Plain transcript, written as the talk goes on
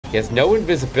He has no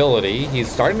invisibility.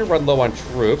 He's starting to run low on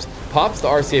troops. Pops the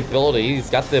RC ability. He's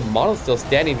got the model still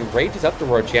standing. He rages up the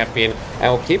World Champion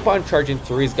and will keep on charging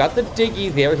through. He's got the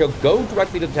Diggy there. He'll go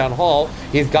directly to the Town Hall.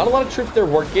 He's got a lot of troops there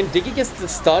working. Diggy gets the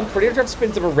stun. Predator Trap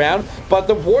spins him around, but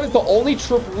the Ward is the only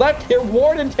troop left here.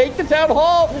 Ward and take the Town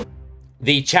Hall.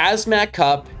 The Chasmac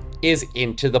Cup is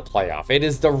into the playoff. It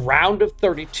is the round of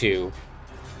 32,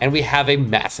 and we have a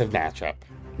massive matchup.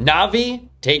 NAVI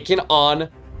taking on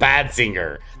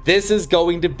BADZINGER. This is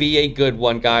going to be a good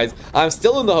one, guys. I'm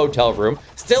still in the hotel room,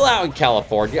 still out in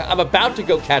California. I'm about to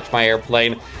go catch my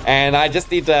airplane, and I just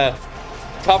need to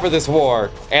cover this war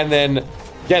and then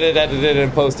get it edited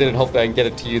and posted, and hopefully I can get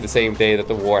it to you the same day that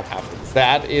the war happens.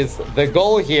 That is the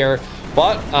goal here,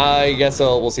 but I guess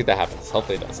we'll see if that happens.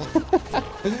 Hopefully it does.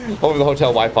 Hopefully the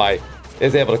hotel Wi-Fi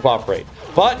is able to cooperate.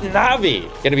 But NAVI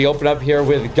going to be open up here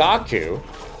with Gaku,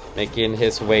 making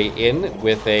his way in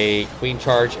with a Queen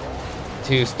charge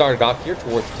to start it off here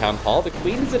towards the Town Hall. The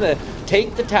Queen is going to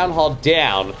take the Town Hall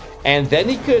down, and then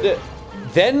he could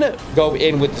then go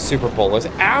in with the Super Bowlers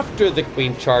after the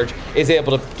Queen charge is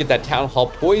able to get that Town Hall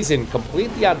poison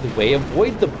completely out of the way,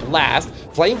 avoid the blast.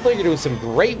 Flame Flinger doing some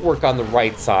great work on the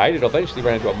right side. It'll eventually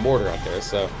run into a mortar out there,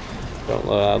 so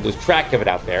don't lose track of it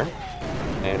out there.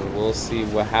 And we'll see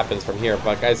what happens from here.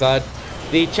 But guys,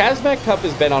 the Chasmac Cup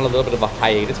has been on a little bit of a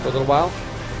hiatus for a little while,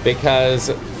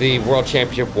 because the World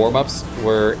Championship warm-ups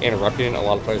were interrupted. A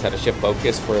lot of players had to shift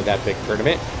focus for that big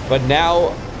tournament. But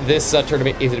now this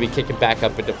tournament is going to be kicking back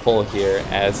up into full here,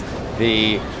 as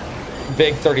the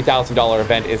big $30,000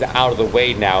 event is out of the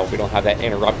way now. We don't have that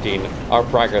interrupting our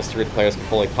progress through. The players can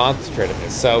fully concentrate on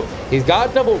this. So he's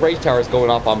got double rage towers going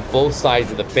off on both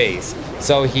sides of the base.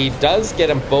 So he does get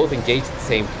them both engaged at the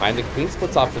same time. The Queen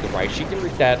splits off to the right. She can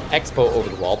reach that Expo over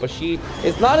the wall, but she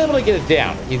is not able to get it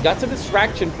down. He's got some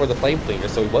distraction for the Flame Flinger,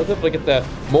 so he was able to get the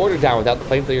mortar down without the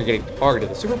Flame Flinger getting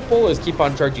targeted. The Super Bowlers keep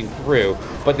on charging through,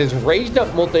 but this raged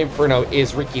up Multi-Inferno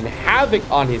is wreaking havoc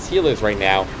on his healers right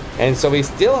now. And so he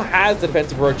still has the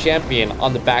defensive World Champion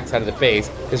on the backside of the base.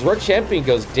 His World Champion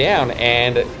goes down,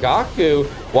 and Gaku,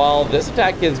 while this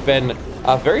attack has been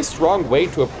a very strong way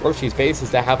to approach these bases,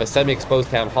 to have a semi-exposed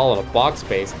Town Hall in a box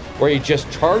base, where you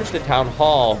just charge the Town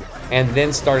Hall and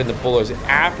then start in the Bullers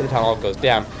after the Town Hall goes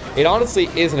down. It honestly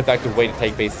is an effective way to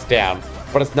take bases down,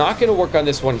 but it's not going to work on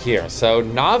this one here. So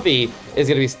NAVI is going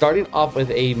to be starting off with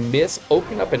a miss,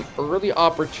 opening up an early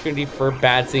opportunity for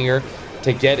BADZINGER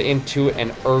to get into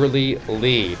an early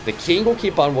lead. The King will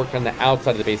keep on working on the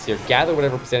outside of the base here, gather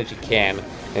whatever percentage he can,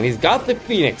 and he's got the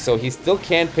Phoenix, so he still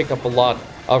can pick up a lot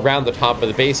around the top of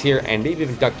the base here, and maybe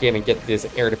even duck in and get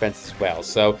this air defense as well.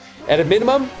 So at a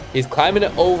minimum, he's climbing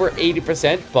it over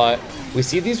 80%, but we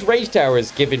see these rage towers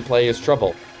giving players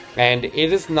trouble. And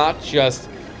it is not just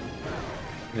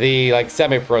the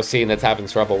semi-pro scene that's having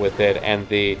trouble with it, and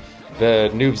the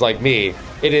noobs like me.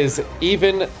 It is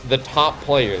even the top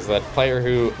players, that player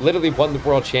who literally won the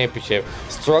World Championship,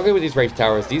 struggling with these rage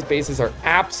towers. These bases are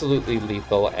absolutely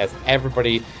lethal, as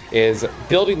everybody is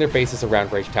building their bases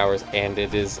around rage towers, and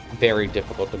it is very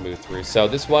difficult to move through. So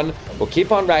this one will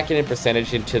keep on racking in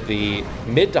percentage into the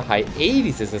mid to high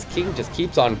 80s as this King just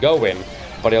keeps on going.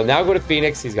 But he'll now go to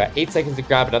Phoenix. He's got 8 seconds to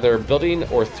grab another building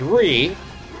or 3.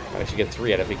 I should get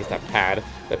 3 out of it. He gets that pad.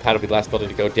 That pad will be the last building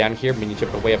to go down here. Minion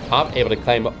jumping way up top. Able to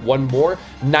claim one more.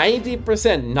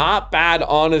 90%. Not bad,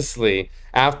 honestly,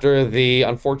 after the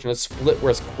unfortunate split where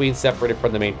his Queen separated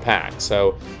from the main pack.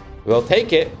 So we'll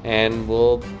take it, and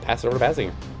we'll pass it over to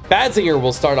BADZINGER. BADZINGER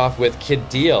will start off with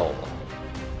Kadil.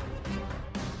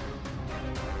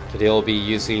 Kadil will be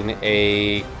using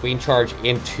a Queen charge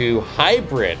into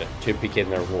Hybrid to begin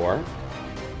their war.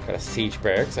 Got a Siege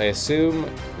Barracks. I assume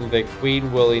the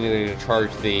Queen will either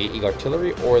charge the Eagle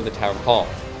Artillery or the Town Hall.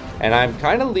 And I'm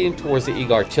kind of leaning towards the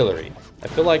Eagle Artillery. I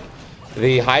feel like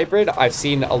the Hybrid, I've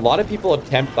seen a lot of people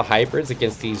attempt the Hybrids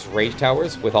against these Rage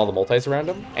Towers with all the multis around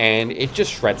them, and it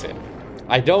just shreds it.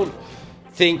 I don't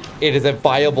think it is a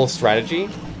viable strategy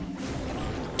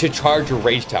to charge a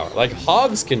Rage Tower. Like,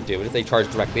 Hogs can do it if they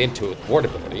charge directly into it with Ward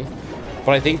ability.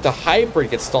 But I think the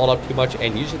Hybrid gets stalled up too much,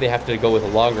 and usually they have to go with a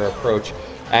longer approach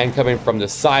and coming from the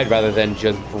side rather than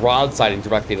just broadsiding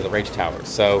directly to the Rage Towers.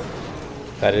 So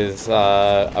that is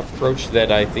an approach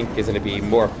that I think is going to be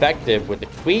more effective with the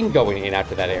Queen going in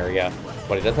after that area.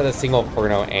 But it does have a single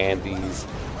Inferno, and these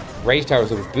Rage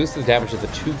Towers will boost the damage of the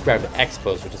 2 ground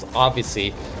Expos, which is obviously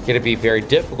going to be very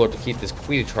difficult to keep this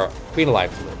Queen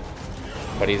alive through.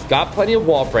 But he's got plenty of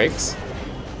wall breaks.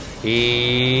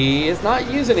 He is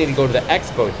not using any to go to the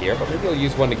Expo here, but maybe he'll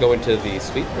use one to go into the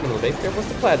sweep for the base there. What's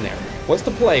the plan there? What's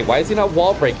the play? Why is he not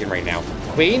wall breaking right now?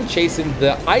 Queen chasing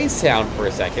the Ice Hound for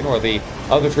a second, or the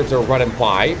other troops are running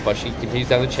by, but she continues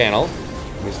down the channel.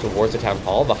 Moves towards the town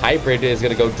hall. The hybrid is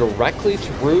going to go directly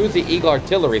through the Eagle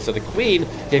artillery. So the Queen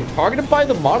getting targeted by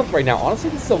the Monolith right now. Honestly,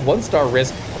 this is a 1-star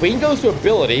risk. Queen goes to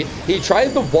ability. He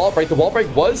tries the wall break. The wall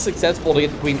break was successful to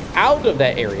get the Queen out of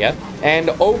that area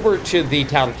and over to the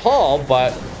town hall,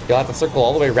 but he'll have to circle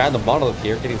all the way around the Monolith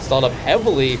here, getting stalled up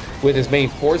heavily with his main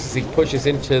forces. He pushes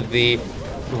into the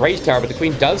Rage Tower, but the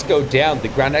Queen does go down. The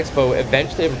Ground Expo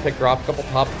eventually able to pick her off. A couple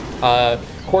top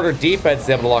quarter defense is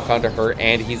able to lock onto her,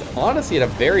 and he's honestly at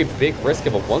a very big risk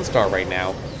of a 1-star right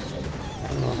now. I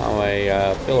don't know how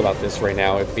I feel about this right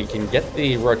now. If he can get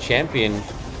the World Champion...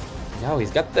 No,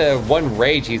 he's got the 1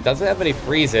 Rage. He doesn't have any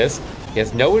freezes. He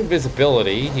has no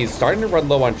invisibility. He's starting to run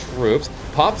low on troops.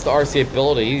 Pops the RC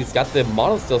ability. He's got the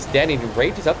Monolith still standing. He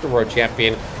rages up the World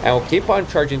Champion and will keep on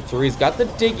charging through. He's got the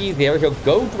Diggy there. He'll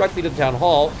go directly to the Town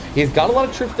Hall. He's got a lot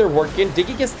of troops there working.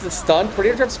 Diggy gets the stun.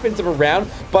 Predator Trap spins him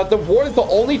around, but the Ward is the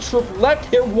only troop left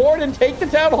here. Ward and take the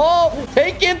Town Hall.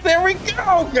 Take it. There we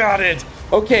go. Got it.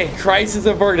 Okay, crisis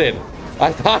averted.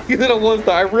 I thought he did a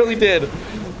 1-star. I really did.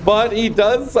 But he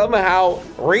does somehow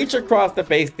reach across the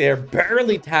base there,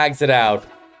 barely tags it out.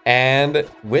 And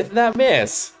with that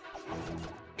miss,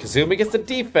 Kazumi gets the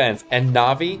defense, and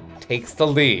Navi takes the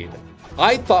lead.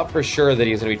 I thought for sure that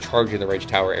he was going to be charging the Rage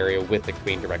Tower area with the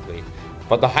Queen directly.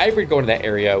 But the hybrid going to that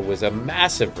area was a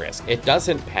massive risk. It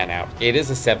doesn't pan out. It is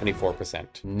a 74%.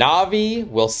 Navi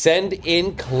will send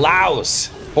in KLAUS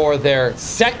for their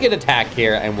second attack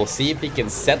here, and we'll see if he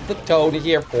can set the tone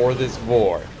here for this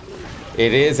war.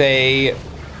 It is a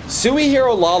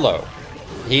Suihiro Lalo.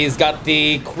 He's got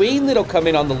the Queen that'll come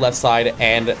in on the left side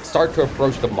and start to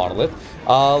approach the Monolith.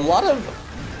 A lot of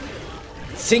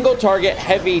single target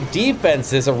heavy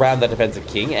defenses around the defensive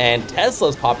king, and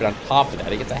Tesla's popping on top of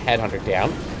that. He gets a headhunter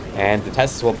down, and the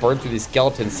Teslas will burn through these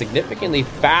skeletons significantly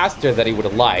faster than he would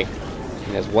have liked.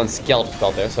 He has 1 skeleton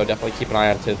spell there, so definitely keep an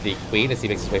eye on to the Queen as he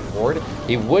makes his way forward.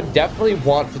 He would definitely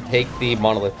want to take the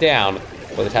Monolith down,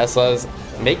 but the Teslas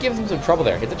may give him some trouble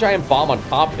there. Hit the giant bomb on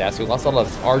top of that, so he lost all of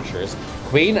his archers.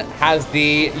 Queen has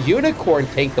the Unicorn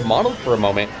take the Monolith for a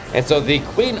moment, and so the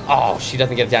Queen, oh, she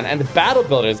doesn't get it down, and the Battle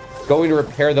Builder is going to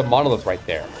repair the Monolith right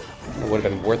there. It would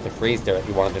have been worth the freeze there if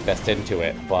he wanted to invest into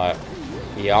it, but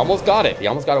he almost got it. He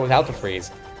almost got it without the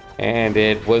freeze, and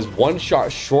it was 1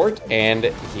 shot short, and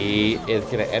he is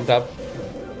going to end up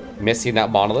missing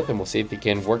that Monolith, and we'll see if he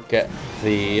can work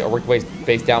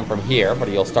base down from here. But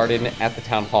he'll start in at the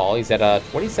Town Hall. He's at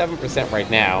 27% right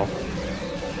now.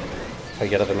 I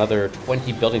get another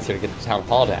 20 buildings here to get the Town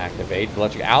Hall to activate. The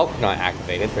Electric Owl not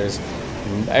activated. There's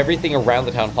everything around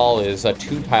the Town Hall is a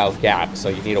 2-tile gap, so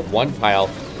you need a 1-tile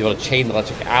to be able to chain the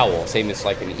Electric Owl, same as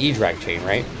like an E-Drag chain,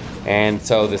 right? And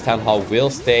so this Town Hall will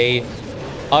stay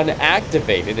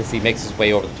unactivated as he makes his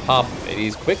way over the top of it.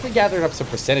 He's quickly gathering up some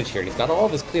percentage here, and he's got all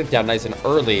of his cleared down nice and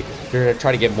early to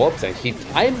try to get more percentage. He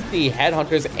times the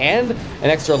headhunters and an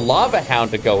extra lava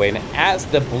hound to go in. As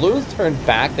the blues turn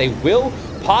back, they will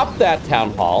pop that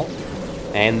Town Hall,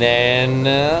 and then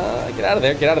get out of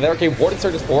there, get out of there. Okay, Warden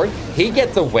surges forward. He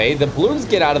gets away. The blues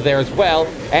get out of there as well,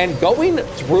 and going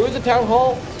through the Town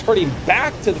Hall, turning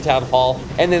back to the Town Hall,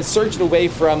 and then surging away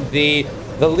from the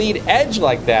lead edge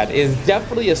like that is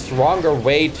definitely a stronger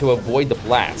way to avoid the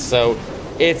blast. So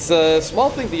it's a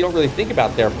small thing that you don't really think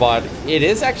about there, but it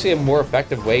is actually a more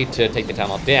effective way to take the Town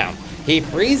Hall down. He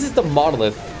freezes the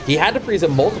Monolith. He had to freeze it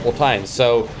multiple times,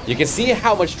 so you can see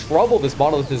how much trouble this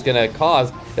Monolith is going to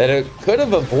cause that it could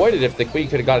have avoided if the Queen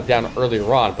could have got it down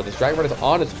earlier on. But this Dragon Run is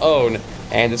on its own,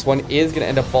 and this one is going to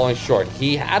end up falling short.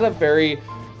 He had a very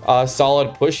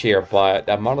solid push here, but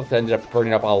that Monolith ended up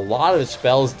burning up a lot of his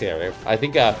spells there. I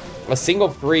think a single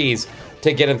freeze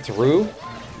to get him through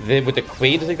with the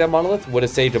Queen to take that Monolith would have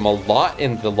saved him a lot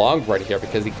in the long run here,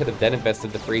 because he could have then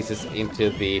invested the freezes into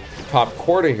the top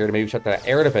quarter here to maybe shut that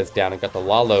air defense down and got the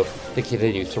Lalo to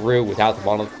continue through without the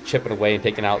Monolith chipping away and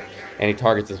taking out any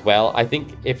targets as well. I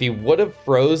think if he would have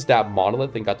froze that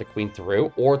Monolith and got the Queen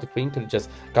through, or the Queen could have just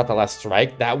got the last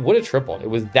strike, that would have tripled. It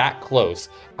was that close.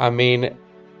 I mean,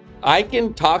 I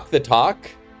can talk the talk,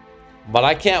 but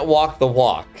I can't walk the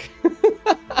walk.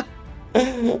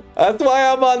 That's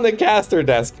why I'm on the caster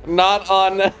desk, not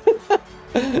on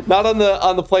not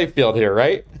on the play field here,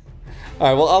 right? All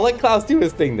right, well, I'll let KLAUS do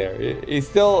his thing there. He's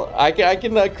still, I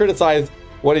can criticize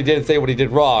what he did and say what he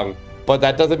did wrong, but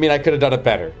that doesn't mean I could have done it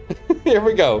better. Here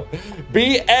we go.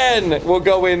 BN will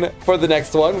go in for the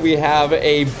next one. We have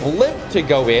a blimp to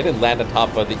go in and land on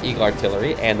top of the Eagle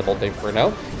Artillery and the Volt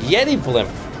Inferno. Yeti blimp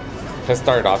to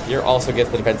start off here. Also gets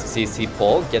the defensive CC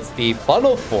pull, gets the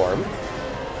funnel form,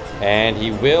 and he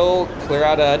will clear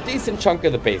out a decent chunk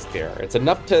of the base there. It's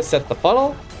enough to set the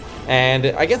funnel, And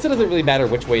I guess it doesn't really matter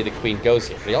which way the queen goes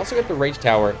here. They also get the Rage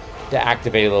Tower to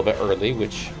activate a little bit early,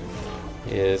 which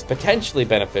is potentially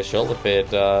beneficial if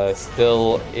it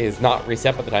still is not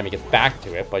reset by the time he gets back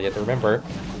to it. But you have to remember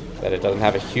that it doesn't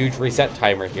have a huge reset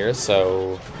timer here,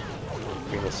 so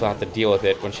we will still have to deal with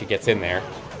it when she gets in there.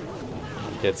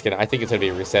 I think it's gonna be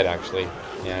a reset, actually.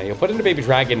 Yeah, you'll put in a baby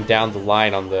dragon down the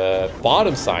line on the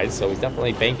bottom side, so he's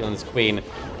definitely banking on this queen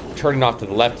turning off to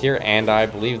the left here, and I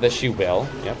believe that she will.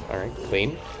 Yep, all right,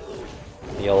 queen.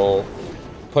 He'll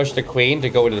push the queen to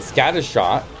go into the scatter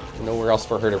shot. Nowhere else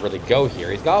for her to really go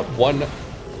here. He's got one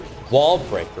wall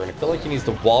breaker, and I feel like he needs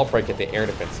to wall break at the air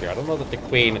defense here. I don't know that the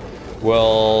queen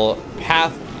will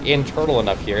path internal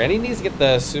enough here, and he needs to get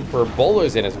the super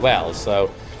bowlers in as well. So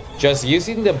just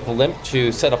using the blimp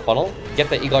to set a funnel, get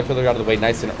the eagle artillery out of the way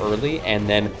nice and early, and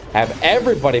then have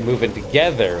everybody moving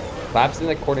together. Collapsing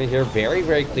in the corner here, very,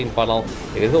 very clean funnel.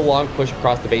 It is a long push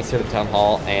across the base here to the town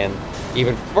hall, and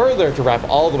even further to wrap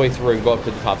all the way through and go up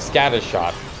to the top scatter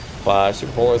shot. But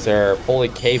super bowlers are fully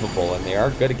capable, and they are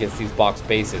good against these box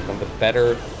bases. One of the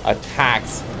better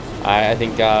attacks. I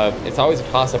think it's always a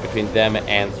toss-up between them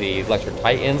and the Electric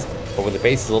Titans. But when the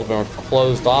base is a little bit more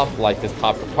closed off, like this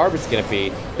top compartment is going to be,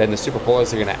 then the super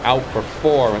bowlers are going to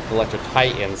outperform the Electric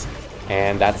Titans.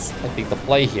 And that's, I think, the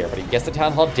play here. But he gets the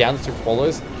town hall down, the super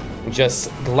bowlers, and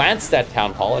just glance that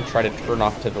town hall and try to turn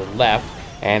off to the left.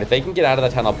 And if they can get out of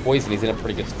that town hall poison, he's in a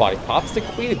pretty good spot. He pops the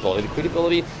queen ability. The queen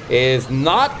ability is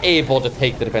not able to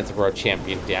take the defensive road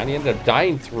champion down. He ended up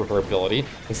dying through her ability.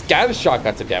 The scatter shot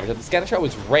got some damage. The scatter shot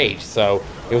was rage, so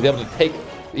he was able to take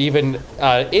even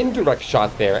indirect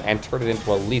shot there and turn it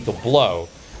into a lethal blow.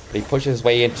 But he pushes his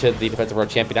way into the defensive road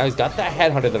champion. Now he's got that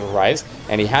headhunter that arrives,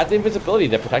 and he had the invisibility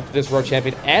that protected his road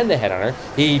champion and the headhunter.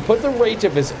 He put the rage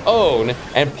of his own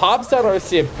and pops that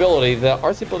RC ability. The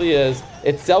RC ability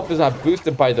itself is not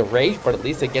boosted by the rage, but at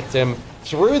least it gets him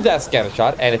through that scatter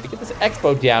shot. And if he gets this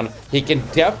expo down, he can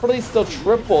definitely still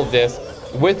triple this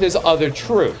with his other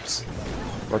troops.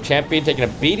 Our champion taking a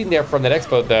beating there from that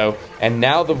expo, though, and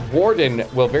now the warden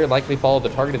will very likely follow the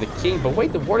target of the king. But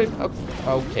wait, the warden,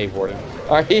 okay, warden.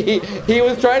 All right, he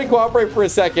was trying to cooperate for a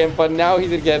second, but now he's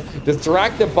gonna get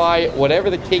distracted by whatever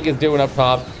the king is doing up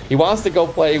top. He wants to go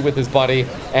play with his buddy,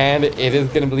 and it is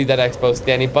gonna leave that expo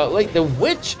standing. But like, the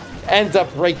witch ends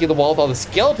up breaking the wall with all the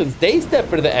skeletons. They step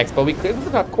into the expo. We cleared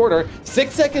the top corner.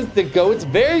 6 seconds to go. It's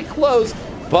very close,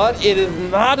 but it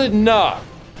is not enough.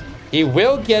 He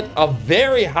will get a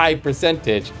very high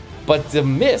percentage, but it's a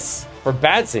miss for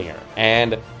BADZINGER.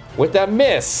 And with that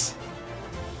miss,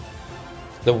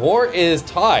 the war is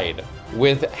tied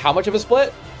with how much of a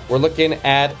split? We're looking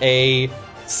at a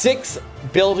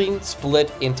 6-building split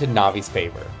into Navi's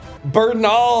favor.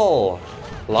 Bernal,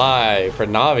 live for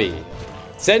Navi,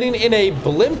 sending in a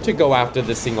blimp to go after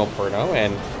the single Inferno,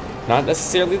 and not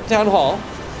necessarily the town hall.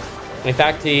 In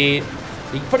fact, he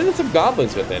put in some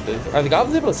goblins with it. Are the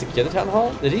goblins able to secure the town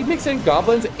hall? Did he mix in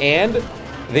goblins and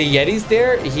the Yetis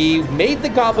there? He made the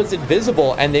goblins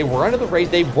invisible, and they were under the rage.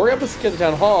 They were able to secure the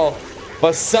town hall,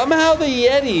 but somehow the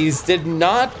Yetis did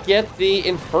not get the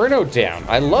Inferno down.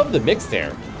 I love the mix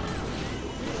there,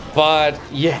 but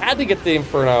you had to get the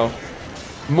Inferno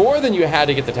more than you had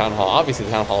to get the town hall. Obviously,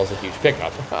 the town hall is a huge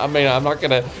pickup. I mean, I'm not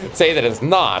gonna say that it's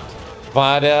not,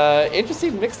 but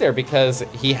interesting mix there because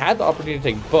he had the opportunity to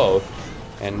take both.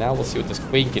 And now we'll see what this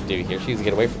queen can do here. She needs to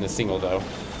get away from the single, though.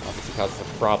 Obviously causes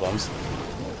some problems.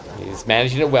 He's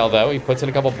managing it well, though. He puts in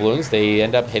a couple balloons. They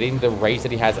end up hitting the rage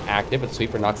that he has active, but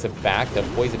Sweeper knocks it back. The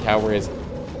poison tower is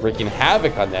wreaking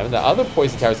havoc on them. The other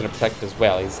poison tower is going to protect as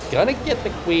well. He's going to get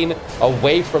the queen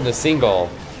away from the single.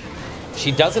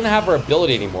 She doesn't have her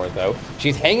ability anymore, though.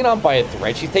 She's hanging on by a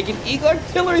thread. She's taking Eagle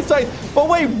Artillery Strikes. But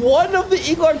wait, one of the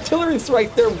Eagle Artillery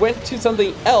Strikes there went to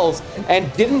something else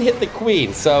and didn't hit the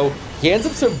queen. So he ends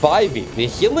up surviving. The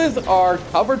healers are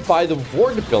covered by the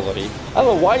ward ability. I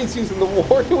don't know why he's using the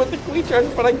ward with the queen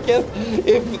charge, but I guess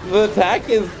if the attack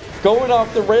is going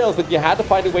off the rails, that you had to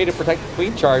find a way to protect the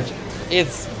queen charge,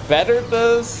 it's better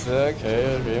to...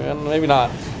 Okay, maybe not.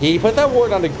 He put that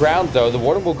ward on the ground, though. The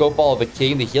warden will go follow the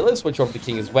king. The healers switch over to the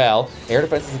king as well. Air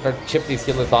defenses start to chip these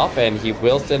healers off, and he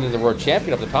will send in the world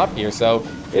champion up the top here. So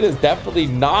it is definitely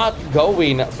not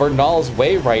going Bernal's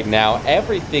way right now.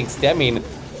 Everything stemming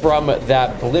from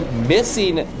that blimp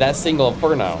missing that single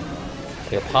Inferno.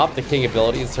 They'll pop the king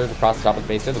ability and surge across the top of the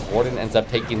base there. The warden ends up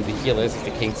taking the healers as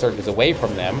the king surges away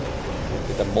from them.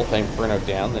 Get the multi-Inferno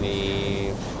down, then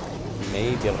he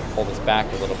may be able to pull this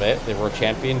back a little bit. The world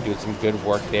champion doing some good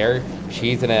work there.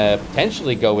 She's gonna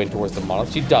potentially go in towards the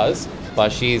monolith. She does,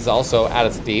 but she's also out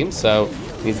of steam, so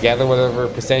He's gathering whatever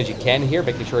percentage he can here,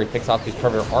 making sure he picks off these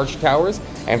perimeter arch towers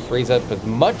and frees up as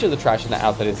much of the trash on the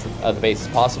outside of the base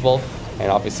as possible.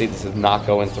 And obviously, this is not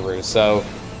going through. So,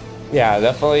 yeah,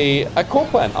 definitely a cool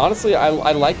plan. Honestly, I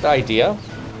like the idea.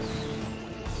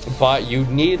 But you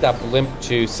need that blimp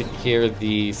to secure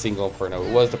the single Inferno.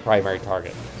 It was the primary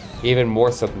target. Even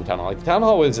more so than Town Hall. Like, the Town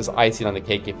Hall was just icing on the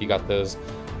cake if you got those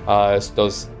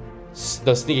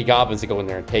sneaky goblins to go in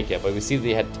there and take it. But we see that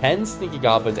he had 10 sneaky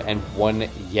goblins and 1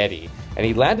 Yeti. And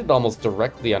he landed almost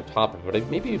directly on top of it. But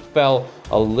maybe he fell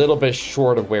a little bit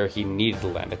short of where he needed to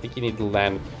land. I think he needed to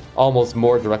land almost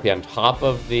more directly on top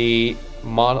of the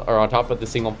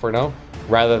single Inferno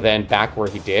rather than back where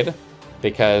he did.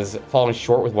 Because falling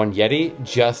short with 1 Yeti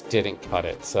just didn't cut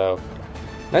it. So,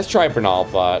 nice try, Bernal,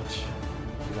 but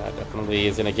that definitely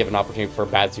is going to give an opportunity for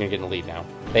BADZINGER to get in the lead now.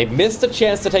 They missed a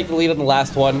chance to take the lead on the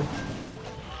last one.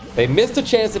 They missed a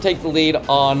chance to take the lead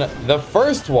on the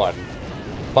first one.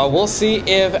 But we'll see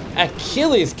if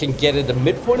Achilles can get into the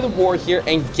midpoint of the war here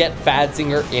and get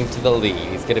BADZINGER into the lead.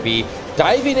 He's going to be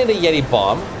diving in a Yeti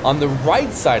bomb on the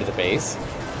right side of the base.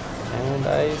 And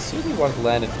I assume he wanted to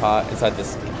land inside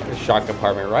this shot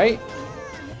compartment, right?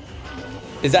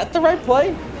 Is that the right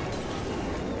play?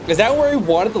 Is that where he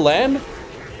wanted to land?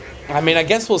 I mean, I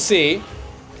guess we'll see.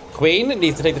 Queen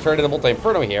needs to take the turn to the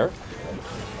multi-inferno here.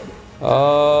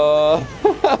 I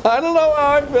don't know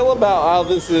how I feel about how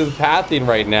this is pathing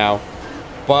right now.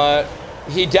 But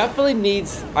he definitely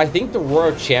needs, I think, the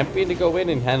Royal Champion to go in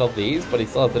and handle these. But he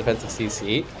still has the defensive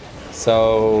CC.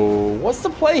 So, what's the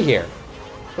play here?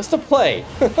 What's the play?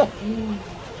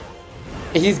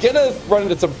 He's gonna run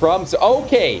into some problems.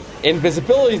 Okay,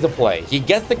 invisibility is the play. He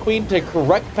gets the queen to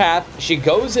correct path. She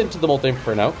goes into the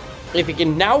multi-inferno. If he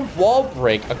can now wall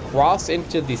break across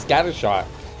into the scatter shot,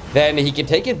 then he can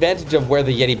take advantage of where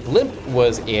the Yeti blimp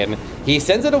was in. He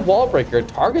sends in a wall breaker,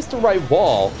 targets the right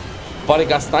wall, but it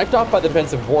got sniped off by the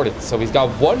defensive wardens. So he's got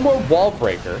one more wall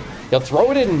breaker. He'll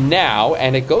throw it in now,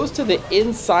 and it goes to the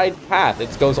inside path.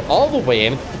 It goes all the way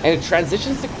in, and it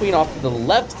transitions the queen off to the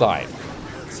left side.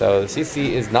 So the CC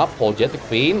is not pulled yet. The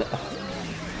queen...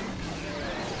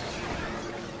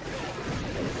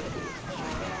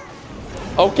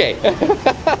 Okay.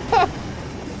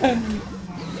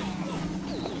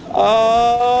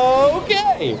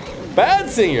 Okay.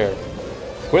 BADZINGER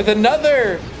with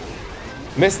another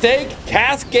mistake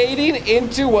cascading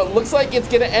into what looks like it's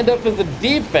going to end up in the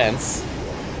defense.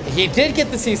 He did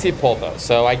get the CC pull, though.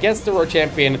 So I guess the Royal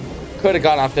Champion could have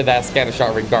gone after that scatter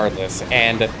shot regardless.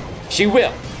 And she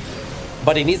will.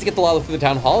 But he needs to get the Lala through the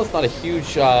Town Hall. It's not a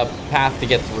huge path to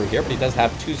get through here, but he does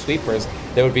have 2 sweepers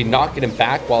that would be knocking him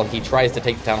back while he tries to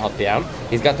take the Town Hall down.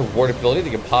 He's got the ward ability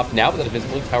that can pop now, but the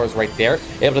invisibility tower is right there.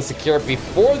 Able to secure it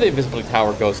before the invisibility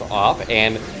tower goes off,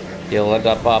 and he'll end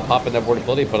up popping that ward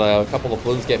ability, but a couple of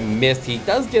balloons get missed. He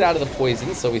does get out of the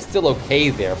poison, so he's still okay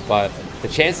there, but the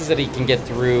chances that he can get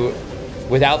through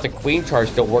without the queen charge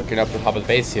still working up the top of the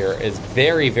base here is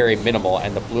very, very minimal,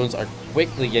 and the balloons are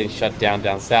quickly getting shut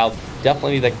down south.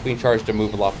 Definitely need that queen charge to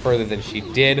move a lot further than she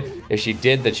did. If she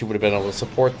did, then she would have been able to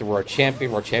support the Royal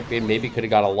Champion. Royal Champion maybe could have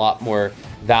got a lot more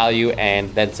value and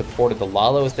then supported the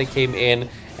Lalo as they came in.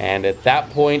 And at that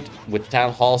point, with the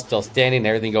Town Hall still standing,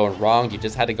 everything going wrong, you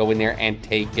just had to go in there and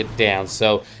take it down.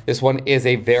 So this one is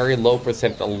a very low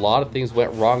percent. A lot of things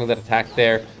went wrong in that attack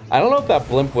there. I don't know if that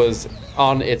blimp was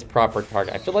on its proper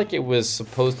target. I feel like it was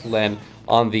supposed to land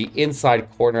on the inside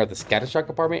corner of the scattershot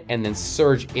compartment and then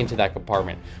surge into that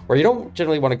compartment, where you don't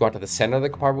generally want to go out to the center of the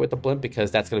compartment with the blimp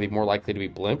because that's going to be more likely to be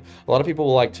blimp. A lot of people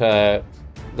will like to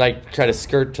try to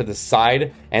skirt to the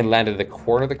side and land at the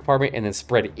corner of the compartment and then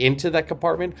spread into that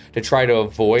compartment to try to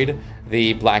avoid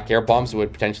the black air bombs that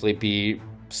would potentially be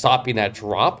stopping that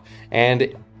drop,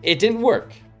 and it didn't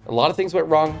work. A lot of things went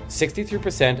wrong.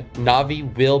 63%.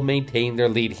 NAVI will maintain their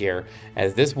lead here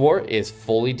as this war is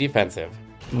fully defensive.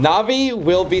 NAVI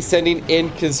will be sending in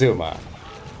Kazuma.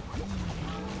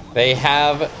 They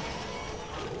have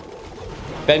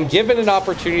been given an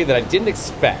opportunity that I didn't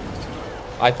expect.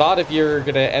 I thought if you're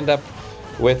going to end up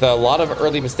with a lot of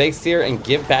early mistakes here and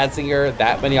give BADZINGER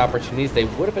that many opportunities, they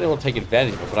would have been able to take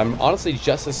advantage of it. But I'm honestly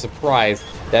just as surprised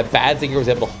that BADZINGER was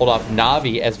able to hold off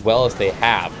NAVI as well as they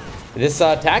have. This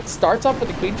attack starts off with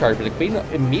the queen charge, but the queen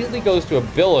immediately goes to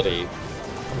ability.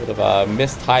 A bit of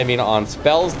mistiming on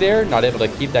spells there. Not able to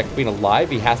keep that queen alive.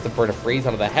 He has to burn a freeze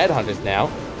onto the headhunters now.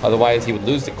 Otherwise, he would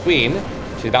lose the queen.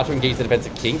 She's about to engage the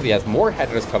defensive king, but he has more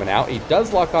headhunters coming out. He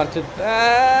does lock onto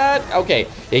that. Okay,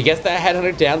 he gets that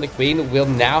headhunter down. The queen will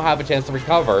now have a chance to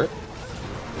recover.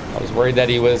 I was worried that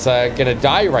he was going to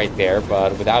die right there,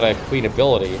 but without a queen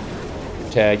ability,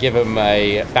 to give him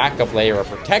a backup layer of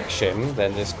protection,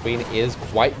 then this queen is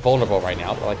quite vulnerable right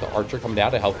now. But like the archer come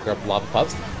down to help clear up lava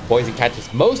pups. Poison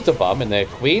catches most of them, and the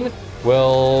queen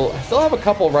will still have a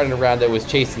couple running around that was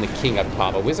chasing the king up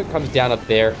top. A wizard comes down up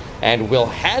there and will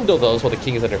handle those while the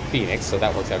king is under Phoenix, so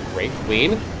that works out great.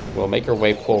 Queen will make her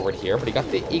way forward here, but he got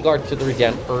the Eagle Artillery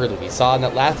down early. We saw in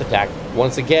that last attack,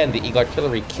 once again, the Eagle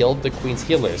Artillery killed the queen's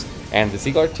healers, and this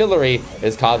Eagle Artillery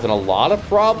is causing a lot of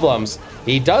problems.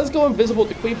 He does go invisible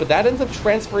to queen, but that ends up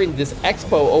transferring this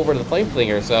Expo over to the Flame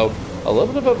Flinger, so a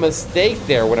little bit of a mistake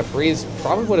there when a freeze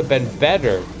probably would have been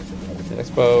better. The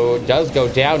Expo does go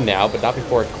down now, but not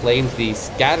before it claims the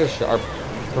scatter shot, or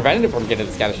prevented it from getting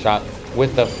the scatter shot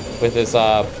with this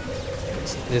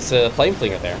Flame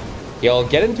Flinger there. He'll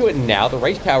get into it now. The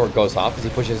Rage Tower goes off as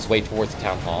he pushes his way towards the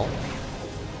Town Hall.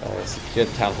 Secure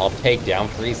the Town Hall takedown.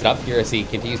 Frees it up here as he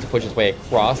continues to push his way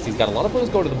across. He's got a lot of balloons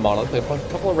going to the Monolith. A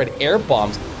couple of red air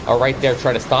bombs are right there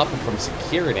trying to stop him from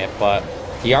securing it, but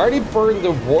he already burned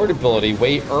the ward ability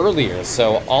way earlier,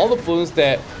 so all the balloons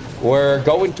that were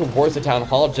going towards the Town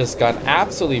Hall just got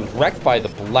absolutely wrecked by the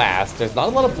blast. There's not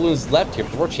a lot of balloons left here,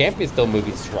 but the World Champion is still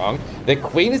moving strong. The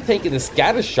Queen is taking the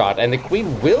scatter shot, and the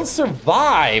Queen will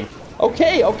survive.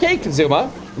 Okay,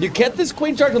 Kazuma. You kept this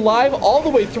Queen Charge alive all the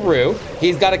way through.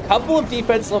 He's got a couple of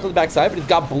defenses left on the backside, but he's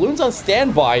got balloons on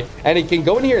standby, and he can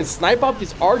go in here and snipe off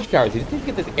these Arch Towers. He just needs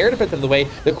to get this air defense out of the way.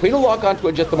 The Queen will lock onto it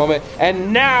in just a moment,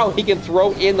 and now he can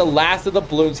throw in the last of the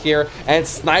balloons here and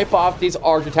snipe off these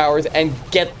Arch Towers and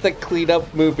get the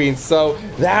cleanup moving. So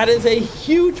that is a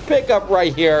huge pickup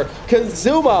right here.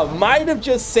 Kazuma might have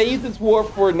just saved this war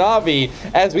for Navi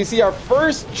as we see our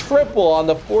first triple on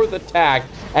the 4th attack,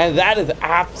 and that is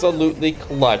absolutely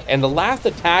clutch. And the last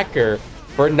attacker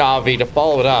for Navi to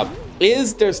follow it up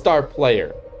is their star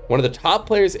player. One of the top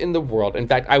players in the world. In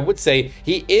fact, I would say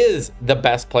he is the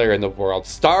best player in the world.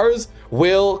 Stars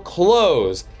will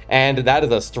close, and that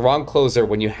is a strong closer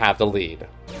when you have the lead.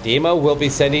 Dima will be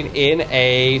sending in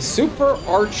a Super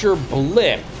Archer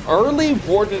Blimp. Early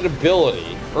warded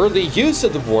ability. Early use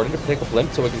of the warden to pick a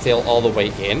blimp so it can sail all the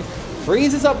way in.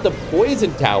 Freezes up the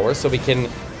Poison Tower so we can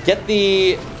get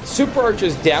the Super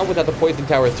Archers down without the Poison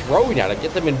Tower throwing at it.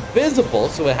 Get them invisible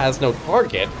so it has no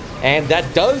target. And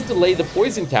that does delay the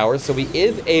Poison Tower, so he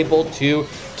is able to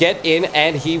get in,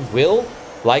 and he will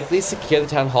likely secure the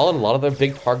Town Hall and a lot of the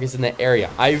big targets in the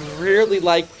area. I really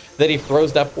like that he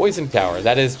throws that Poison Tower.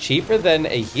 That is cheaper than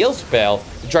a heal spell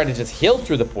to try to just heal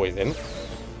through the poison.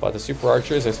 But the Super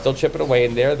Archers are still chipping away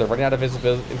in there. They're running out of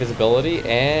invisibility,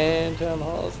 and Town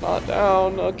Hall is not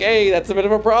down. Okay, that's a bit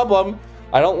of a problem.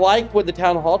 I don't like when the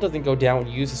Town Hall doesn't go down when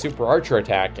you use a Super Archer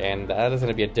attack, and that is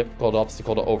going to be a difficult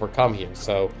obstacle to overcome here.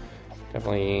 So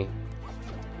definitely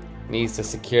needs to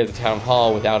secure the Town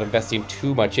Hall without investing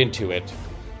too much into it.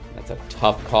 That's a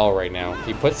tough call right now.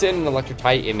 He puts in an Electric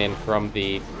Titan in from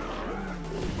the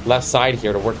left side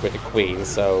here to work with the Queen,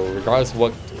 so regardless of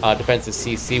what defensive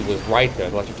CC was right there,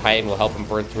 the Electric Titan will help him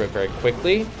burn through it very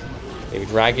quickly. Baby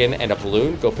Dragon and a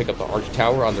Balloon go pick up the Arch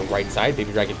Tower on the right side.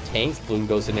 Baby Dragon tanks. Balloon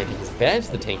goes in there to advance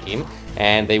the tanking.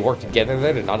 And they work together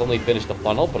there to not only finish the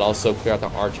funnel, but also clear out the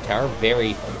Arch Tower.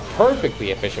 Very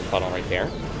perfectly efficient funnel right there.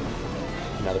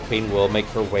 Now the Queen will make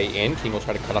her way in. King will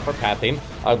try to cut off her pathing.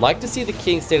 I'd like to see the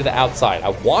King stay to the outside.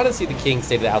 I want to see the King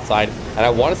stay to the outside. And I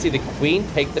want to see the Queen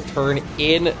take the turn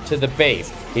into the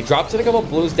base. He drops in a couple of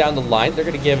Blues down the line. They're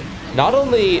going to give not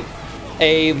only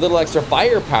a little extra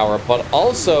firepower, but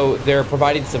also they're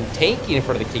providing some tanking in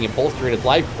front of the King and bolstering his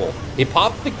life pool. He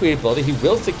pops the Queen ability. He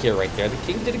will secure right there. The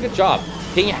King did a good job.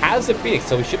 King has a Phoenix,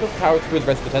 so he should have power through the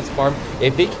rest of the test farm.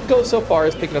 If he can go so far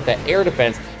as picking up that air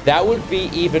defense, that would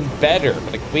be even better.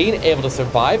 But the Queen able to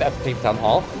survive after taking Town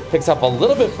Hall, picks up a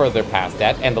little bit further past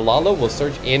that, and the Lalo will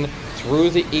surge in through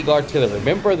the Eagle Artillery.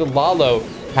 Remember, the Lalo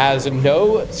has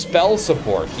no spell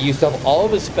support. He used up all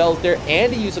of his spells there,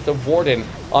 and he used up the Warden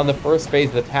on the first phase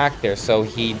of the attack there, so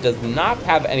he does not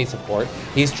have any support.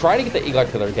 He's trying to get the Eagle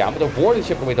Artillery down, but the Warden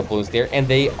shipped away the Blues there, and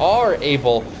they are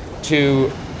able to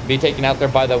be taken out there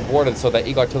by the Warden, so that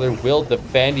Eagle Artillery will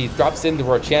defend. He drops in the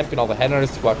Royal Champion, all the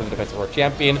Headhunters to go after the defensive Royal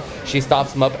Champion. She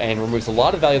stops him up and removes a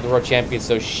lot of value of the Royal Champion,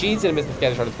 so she's in a missing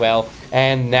scatter shot as well.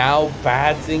 And now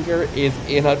Badzinger is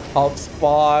in a tough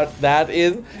spot. That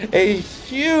is a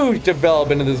huge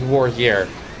development in this war here.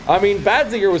 I mean,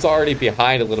 Badzinger was already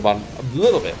behind a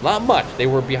little bit, not much. They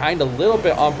were behind a little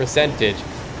bit on percentage,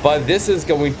 but this is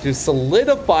going to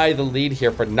solidify the lead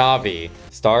here for Navi.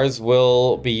 Stars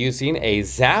will be using a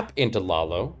Zap into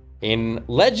Lalo. In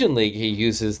Legend League, he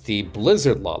uses the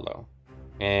Blizzard Lalo.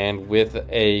 And with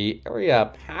a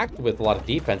area packed with a lot of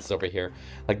defenses over here,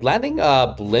 like landing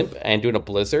a Blimp and doing a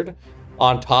Blizzard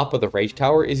on top of the Rage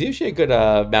Tower is usually a good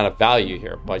amount of value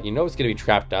here. But you know it's going to be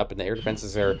trapped up, and the air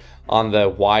defenses are on the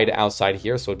wide outside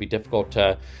here, so it'd be difficult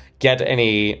to get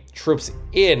any troops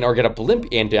in or get a blimp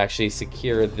in to actually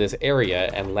secure this area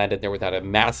and land in there without a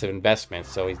massive investment.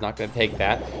 So he's not going to take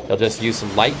that. He'll just use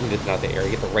some lightning to thin out the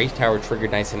area, get the Rage Tower triggered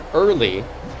nice and early,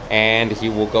 and he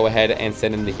will go ahead and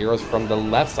send in the heroes from the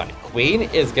left side. Queen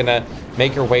is going to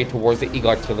make her way towards the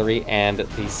Eagle Artillery and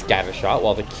the Scatter Shot,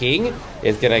 while the King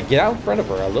is going to get out in front of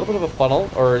her. A little bit of a funnel,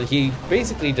 or he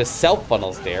basically just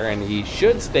self-funnels there, and he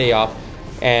should stay off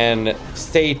and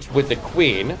stay with the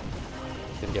Queen.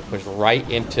 Gonna get pushed right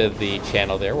into the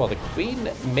channel there, while the Queen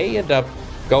may end up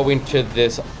going to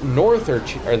this north or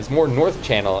this more north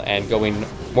channel and going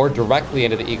more directly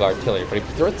into the Eagle Artillery. But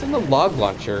he throws in the log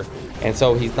launcher, and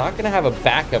so he's not going to have a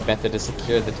backup method to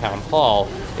secure the town hall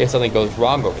if something goes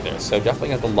wrong over there. So definitely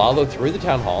got the Lalo through the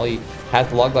town hall. He has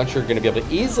the log launcher, going to be able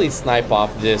to easily snipe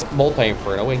off this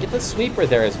multi-inferno and get the sweeper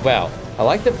there as well. I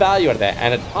like the value out of that,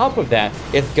 and on top of that,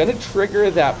 it's going to trigger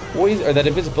that poison or that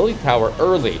invisibility tower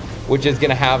early, which is going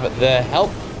to have the help,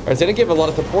 or it's going to give a lot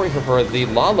of support here for the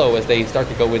Lalo as they start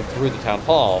to go in through the town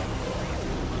hall.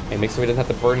 And make sure he doesn't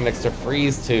have to burn an extra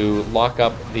freeze to lock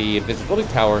up the invisibility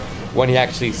tower when he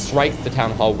actually strikes the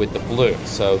town hall with the blue.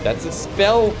 So that's a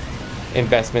spell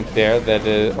investment there, that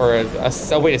is, or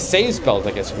a way to save spells,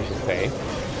 I guess we should say.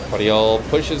 But he'll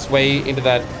push his way into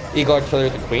that Eagle Artillery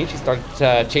with the Queen. She started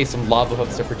to chase some lava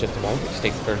hooks there for just a moment. She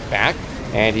takes a turn back,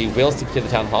 and he will secure the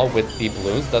town hall with the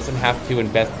balloons. Doesn't have to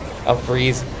invest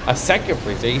a second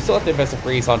freeze. You still have to invest a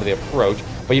freeze onto the approach,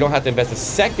 but you don't have to invest a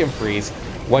second freeze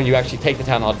when you actually take the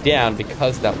town hall down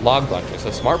because of that log launcher. So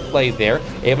smart play there,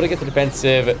 able to get the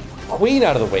defensive Queen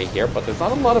out of the way here, but there's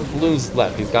not a lot of balloons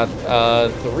left. He's got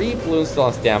 3 balloons still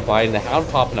on standby, and the Hound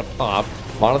Pop and a Pop.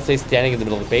 Monolith stays standing in the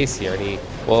middle of the base here, and he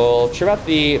will trim out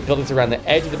the buildings around the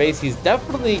edge of the base. He's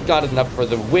definitely got enough for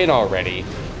the win already,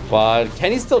 but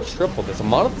can he still triple this? A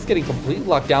Monolith is getting completely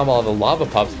locked down by all the lava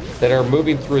pups that are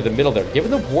moving through the middle there, giving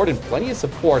the Warden plenty of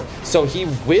support, so he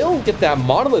will get that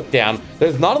Monolith down.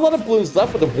 There's not a lot of balloons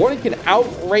left, but the Warden can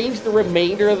outrange the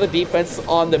remainder of the defense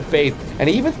on the base, and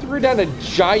he even threw down a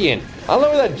Giant. I don't know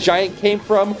where that Giant came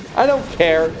from. I don't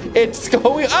care. It's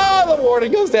going... Oh, the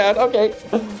Warden goes down. Okay.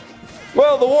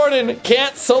 Well, the Warden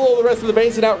can't solo the rest of the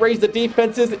base and outrange the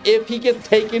defenses if he gets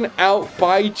taken out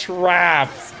by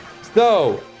traps.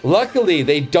 So, luckily,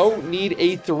 they don't need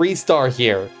a 3-star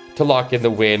here to lock in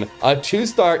the win. A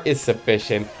 2-star is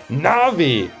sufficient.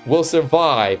 NAVI will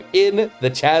survive in the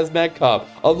Chasmac Cup.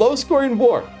 A low-scoring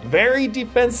war, very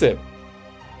defensive.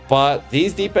 But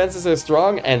these defenses are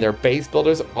strong, and their base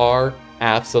builders are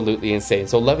absolutely insane.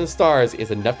 So 11 stars is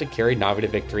enough to carry NAVI to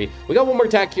victory. We got one more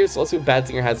attack here, so let's see what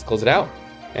BADZINGER has to close it out.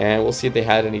 And we'll see if they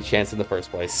had any chance in the first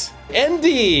place.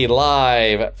 ND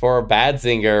live for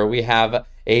BADZINGER. We have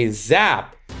a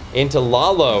zap into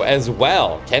Lalo as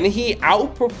well. Can he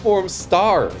outperform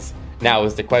stars? Now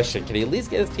is the question. Can he at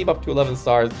least get his team up to 11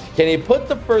 stars? Can he put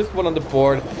the first one on the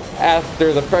board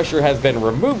after the pressure has been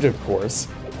removed, of course,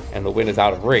 and the win is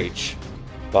out of reach?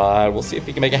 But we'll see if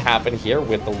he can make it happen here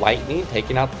with the lightning,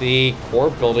 taking out the core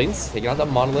buildings, taking out the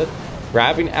monolith,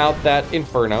 grabbing out that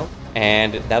inferno,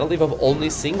 and that'll leave up only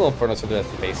single infernos for the rest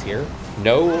of the base here.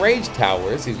 No rage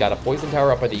towers. He's got a poison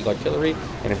tower up by the Eagle Artillery,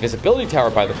 an invisibility tower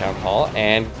by the town hall,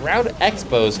 and ground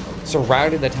expos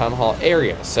surrounding the town hall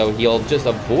area. So he'll just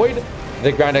avoid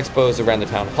the ground expos around the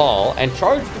town hall and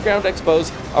charge the ground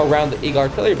expos around the Eagle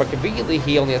Artillery, but conveniently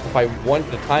he only has to fight one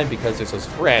at a time because they're so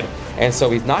spread, and so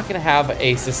he's not going to have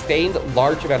a sustained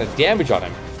large amount of damage on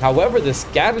him. However, the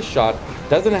scatter shot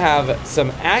doesn't have some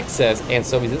access, and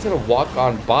so he's just going to walk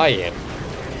on by it.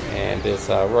 And this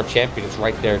Royal Champion is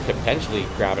right there to potentially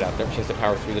grab it out there. She has to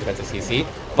power through the defensive CC.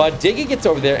 But Diggy gets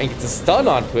over there and gets a stun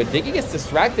onto it. Diggy gets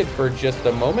distracted for just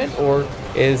a moment, or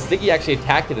is Diggy actually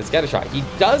attacking the scatter shot? He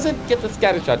doesn't get the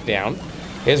scatter shot down.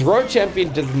 His Royal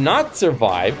Champion does not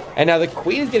survive. And now the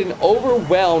Queen is getting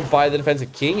overwhelmed by the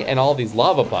defensive King and all these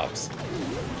lava pups.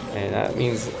 And that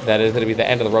means that is going to be the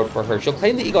end of the road for her. She'll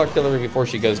claim the Eagle Artillery before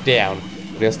she goes down.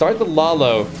 We're going to start the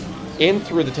Lalo in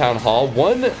through the town hall.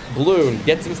 One balloon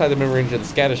gets inside the mid-range of the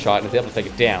scatter shot and is able to take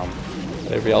it down.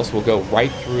 Everybody else will go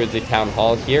right through the town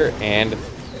hall here. And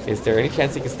is there any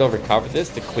chance he can still recover this?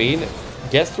 The Queen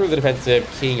gets through the defensive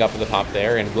King up at the top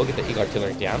there, and we'll get the Eagle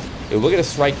Artillery down. It will get a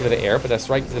strike into the air, but that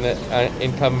strike is an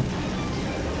income.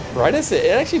 Right, it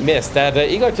actually missed. That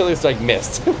Eagle Artillery strike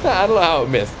missed. I don't know how it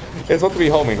missed. It's supposed to be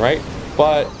homing, right?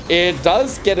 But it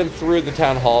does get him through the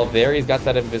town hall there. He's got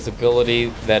that invisibility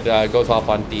that goes off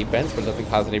on defense, but doesn't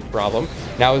cause any problem.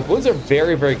 Now, his wounds are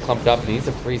very, very clumped up, and he needs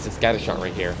to freeze the scatter shot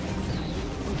right here.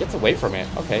 He gets away from it.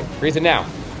 Okay, freeze it now.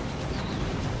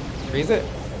 freeze it?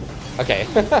 Okay.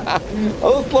 A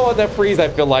little slow on that freeze, I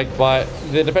feel like, but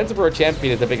the defensive road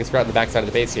champion is the biggest threat on the backside of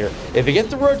the base here. If he gets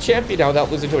the road champion now without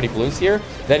losing to any balloons here,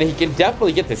 then he can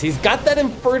definitely get this. He's got that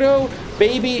Inferno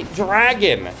baby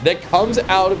dragon that comes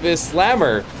out of his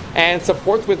slammer and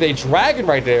supports with a dragon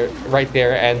right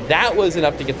there, and that was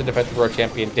enough to get the defensive road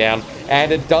champion down.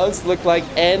 And it does look like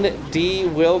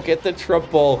ND will get the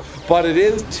triple, but it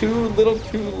is too little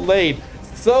too late.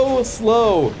 So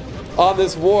slow on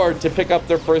this ward to pick up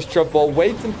their first triple.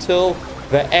 Waits until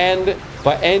the end,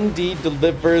 but ND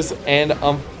delivers, and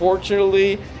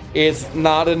unfortunately it's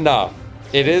not enough.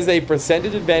 It is a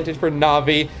percentage advantage for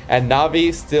NAVI, and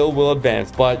NAVI still will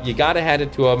advance, but you gotta hand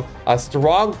it to him. A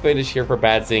strong finish here for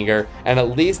BADZINGER, and at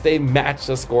least they match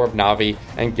the score of NAVI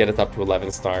and get us up to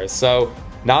 11 stars. So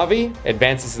NAVI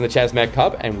advances in the Chasmac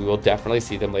Cup, and we will definitely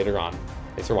see them later on.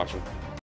 Thanks for watching.